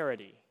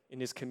clarity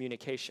in his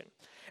communication.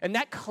 And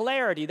that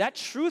clarity, that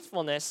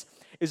truthfulness,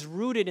 is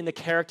rooted in the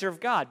character of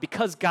God.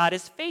 Because God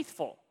is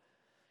faithful,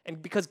 and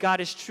because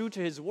God is true to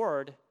his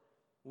word,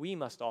 we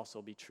must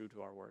also be true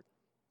to our word.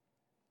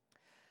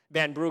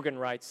 Van Bruggen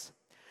writes,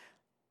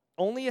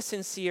 only a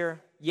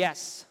sincere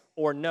yes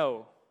or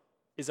no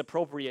is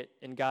appropriate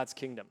in God's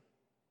kingdom.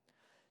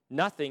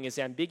 Nothing is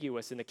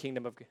ambiguous in the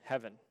kingdom of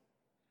heaven.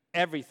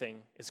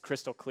 Everything is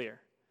crystal clear.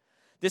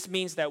 This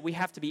means that we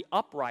have to be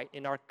upright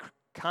in our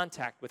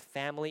contact with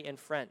family and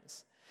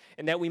friends,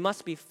 and that we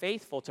must be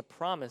faithful to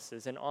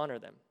promises and honor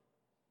them.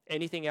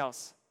 Anything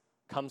else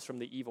comes from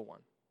the evil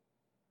one.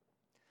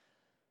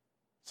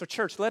 So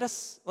church, let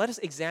us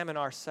examine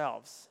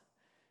ourselves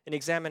and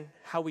examine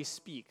how we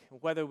speak,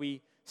 whether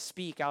we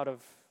speak out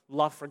of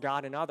love for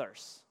God and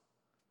others,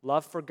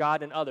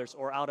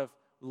 or out of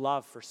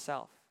love for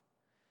self.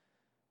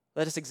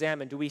 Let us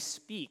examine, do we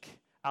speak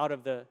out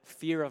of the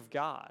fear of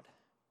God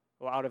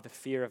or out of the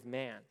fear of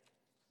man?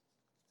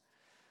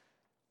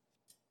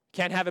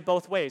 Can't have it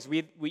both ways.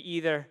 We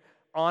either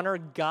honor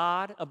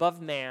God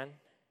above man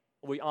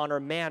or we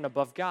honor man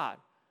above God.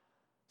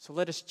 So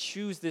let us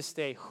choose this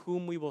day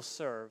whom we will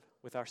serve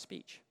with our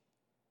speech.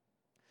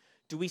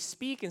 Do we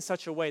speak in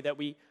such a way that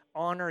we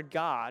honor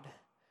God,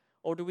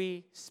 or do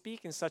we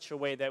speak in such a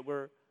way that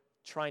we're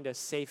trying to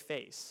save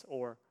face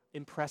or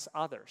impress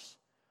others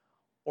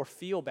or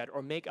feel better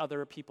or make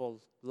other people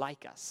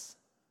like us?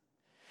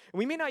 And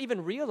we may not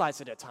even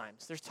realize it at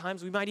times. There's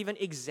times we might even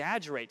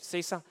exaggerate,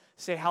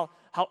 say how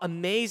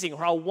amazing or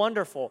how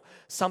wonderful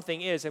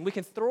something is, and we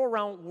can throw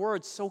around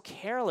words so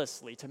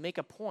carelessly to make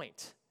a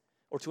point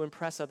or to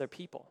impress other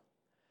people.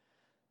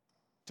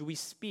 Do we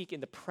speak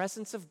in the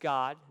presence of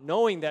God,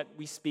 knowing that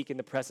we speak in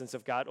the presence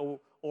of God,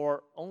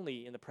 or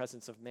only in the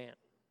presence of man?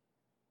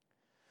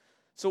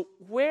 So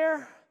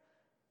where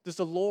is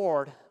the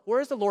Lord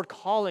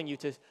calling you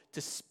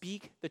to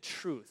speak the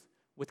truth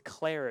with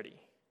clarity?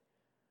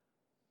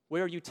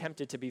 Where are you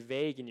tempted to be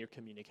vague in your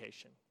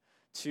communication,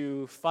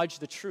 to fudge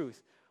the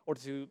truth, or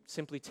to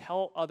simply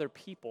tell other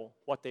people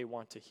what they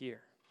want to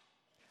hear?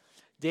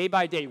 Day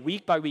by day,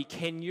 week by week,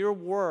 can your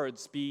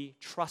words be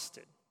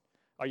trusted?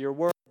 Are your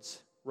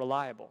words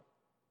reliable?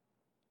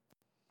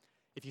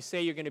 If you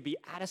say you're going to be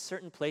at a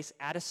certain place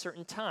at a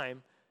certain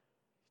time,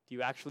 do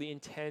you actually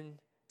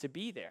intend to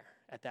be there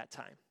at that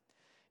time?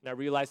 And I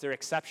realize there are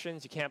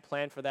exceptions. You can't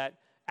plan for that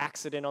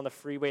accident on the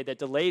freeway that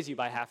delays you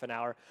by half an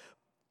hour.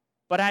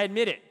 But I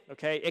admit it,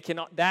 okay?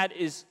 That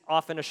is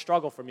often a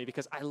struggle for me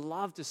because I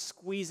love to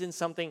squeeze in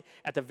something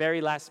at the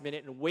very last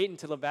minute and wait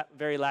until the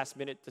very last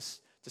minute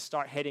to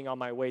start heading on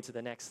my way to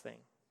the next thing.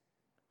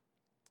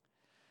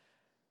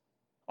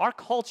 Our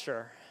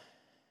culture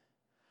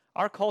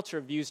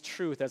views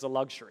truth as a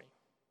luxury.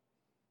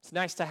 It's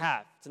nice to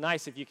have. It's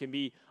nice if you can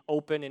be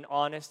open and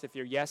honest, if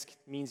your yes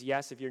means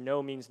yes, if your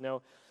no means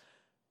no.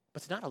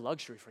 But it's not a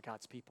luxury for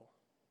God's people.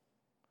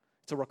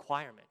 It's a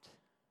requirement.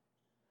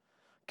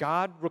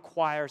 God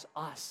requires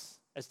us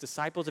as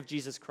disciples of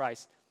Jesus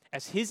Christ,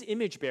 as his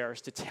image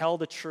bearers, to tell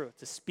the truth,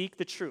 to speak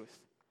the truth.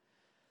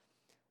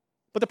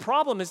 But the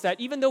problem is that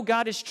even though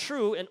God is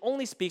true and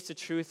only speaks the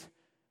truth,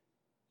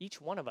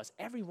 each one of us,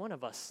 every one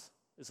of us,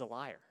 is a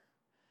liar.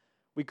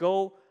 We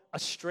go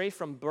astray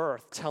from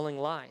birth, telling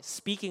lies,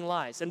 speaking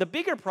lies. And the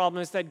bigger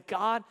problem is that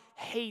God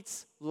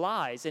hates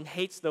lies and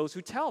hates those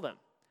who tell them.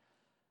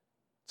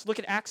 Let's look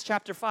at Acts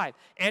chapter 5.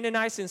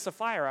 Ananias and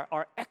Sapphira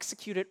are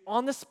executed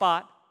on the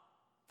spot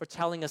for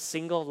telling a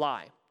single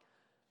lie.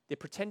 They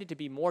pretended to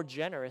be more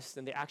generous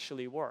than they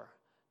actually were.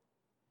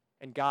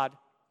 And God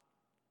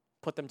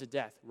put them to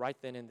death right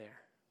then and there.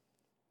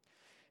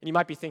 And you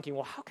might be thinking,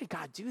 well, how could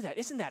God do that?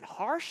 Isn't that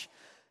harsh?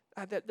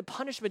 The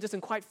punishment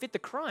doesn't quite fit the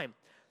crime.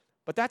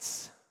 But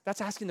that's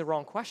asking the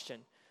wrong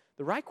question.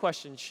 The right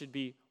question should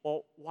be,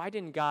 well, why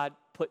didn't God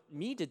put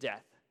me to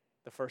death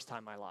the first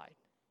time I lied?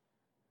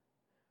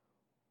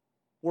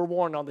 We're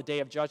warned on the day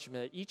of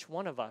judgment that each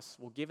one of us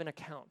will give an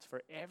account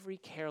for every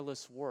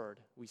careless word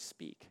we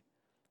speak.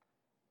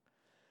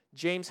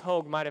 James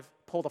Hogue might have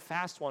pulled a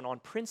fast one on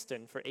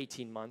Princeton for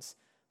 18 months,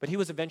 but he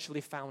was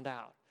eventually found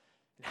out.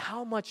 And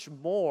how much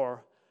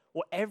more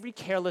will every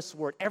careless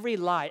word, every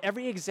lie,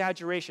 every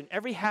exaggeration,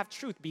 every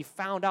half-truth be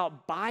found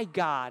out by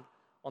God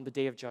on the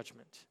day of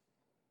judgment?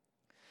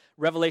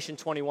 Revelation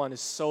 21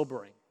 is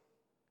sobering.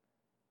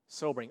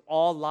 Sobering.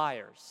 All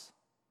liars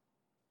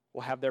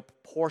will have their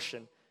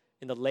portion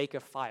in the lake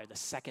of fire, the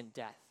second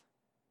death.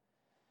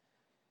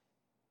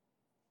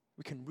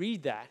 We can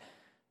read that,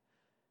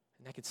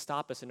 and that could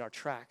stop us in our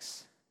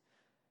tracks.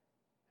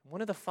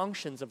 One of the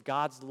functions of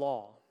God's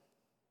law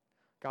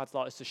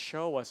is to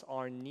show us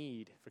our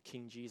need for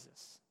King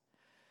Jesus.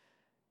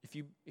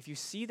 If you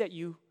see that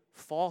you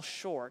fall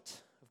short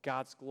of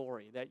God's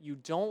glory, that you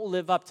don't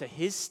live up to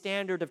His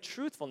standard of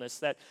truthfulness,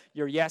 that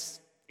your yes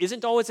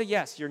isn't always a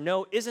yes, your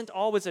no isn't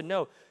always a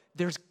no,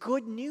 there's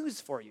good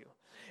news for you.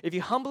 If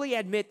you humbly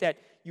admit that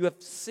you have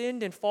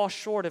sinned and fall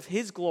short of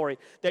His glory,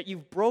 that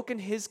you've broken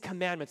His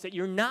commandments, that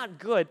you're not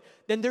good,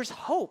 then there's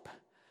hope.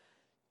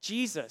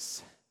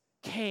 Jesus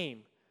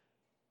came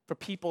for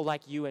people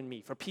like you and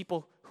me, for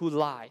people who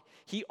lie.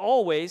 He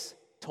always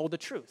told the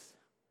truth.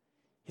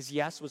 His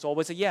yes was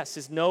always a yes.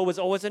 His no was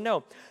always a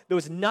no. There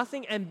was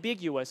nothing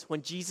ambiguous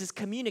when Jesus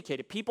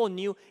communicated. People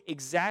knew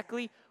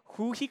exactly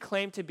who He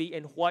claimed to be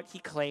and what He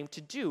claimed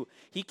to do.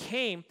 He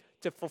came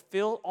to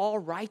fulfill all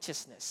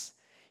righteousness.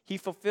 He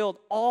fulfilled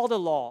all the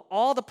law,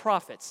 all the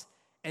prophets,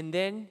 and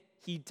then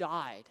He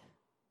died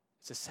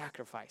as a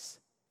sacrifice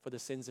for the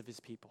sins of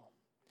His people.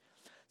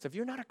 So if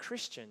you're not a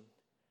Christian,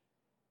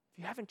 if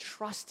you haven't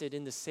trusted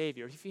in the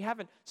Savior, if you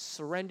haven't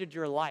surrendered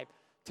your life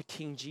to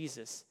King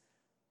Jesus,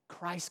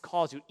 Christ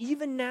calls you,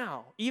 even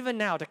now,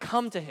 to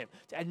come to Him,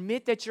 to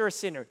admit that you're a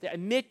sinner, to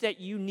admit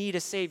that you need a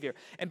Savior.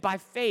 And by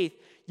faith,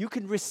 you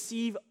can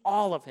receive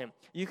all of Him.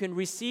 You can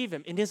receive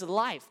Him in His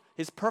life,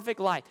 His perfect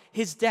life,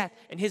 His death,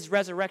 and His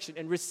resurrection,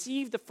 and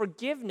receive the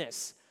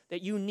forgiveness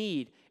that you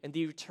need and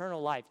the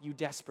eternal life you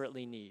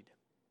desperately need.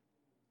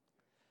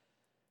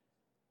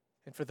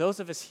 And for those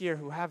of us here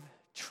who have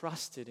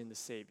trusted in the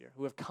Savior,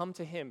 who have come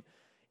to Him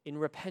in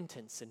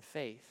repentance and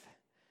faith,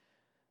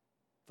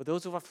 for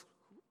those of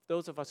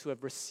us who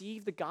have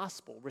received the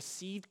gospel,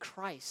 received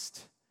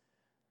Christ,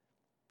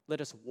 let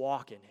us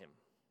walk in Him.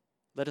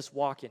 Let us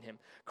walk in Him.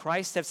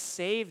 Christ has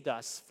saved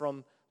us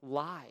from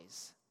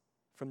lies,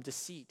 from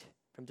deceit,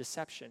 from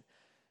deception,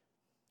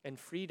 and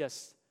freed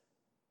us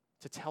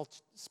to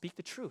speak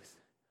the truth,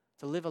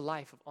 to live a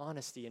life of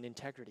honesty and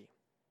integrity.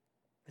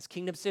 As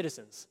kingdom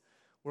citizens,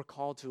 we're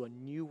called to a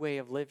new way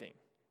of living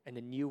and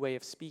a new way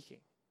of speaking.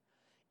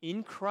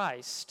 In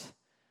Christ,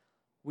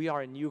 we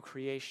are a new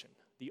creation.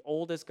 The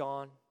old is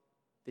gone,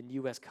 the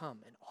new has come.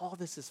 And all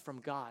this is from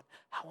God.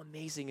 How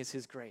amazing is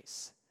His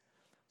grace.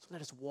 So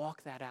let us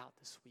walk that out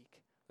this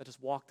week. Let us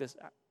walk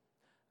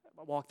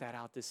that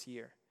out this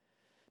year.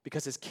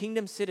 Because as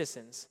kingdom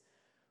citizens,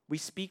 we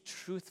speak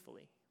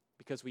truthfully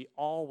because we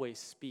always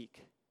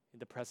speak in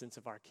the presence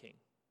of our King.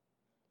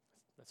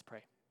 Let's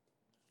pray.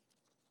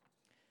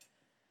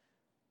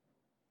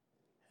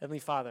 Heavenly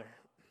Father,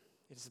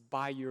 it is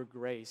by your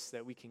grace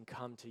that we can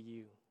come to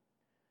you.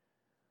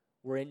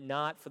 Were it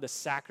not for the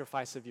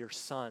sacrifice of your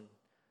Son,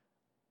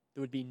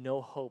 there would be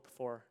no hope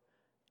for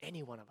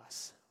any one of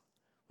us.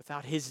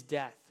 Without His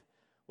death,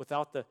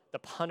 without the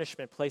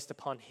punishment placed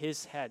upon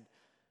His head,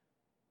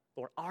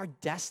 Lord, our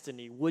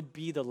destiny would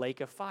be the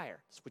lake of fire,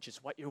 which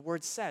is what your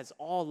word says.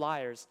 All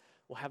liars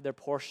will have their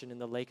portion in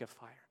the lake of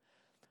fire.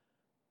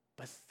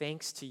 But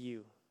thanks to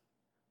you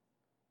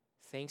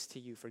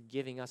for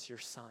giving us your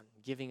Son,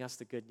 giving us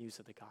the good news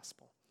of the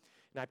gospel.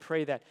 And I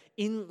pray that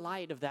in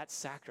light of that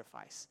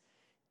sacrifice,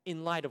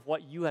 in light of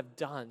what you have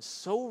done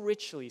so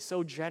richly,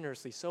 so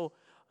generously,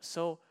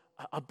 so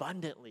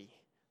abundantly,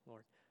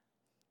 Lord,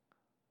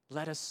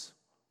 let us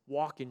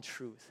walk in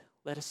truth.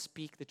 Let us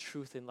speak the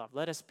truth in love.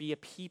 Let us be a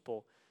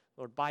people,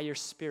 Lord, by your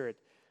Spirit,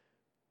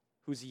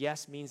 whose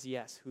yes means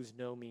yes, whose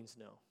no means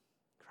no.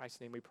 In Christ's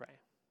name we pray.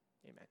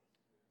 Amen.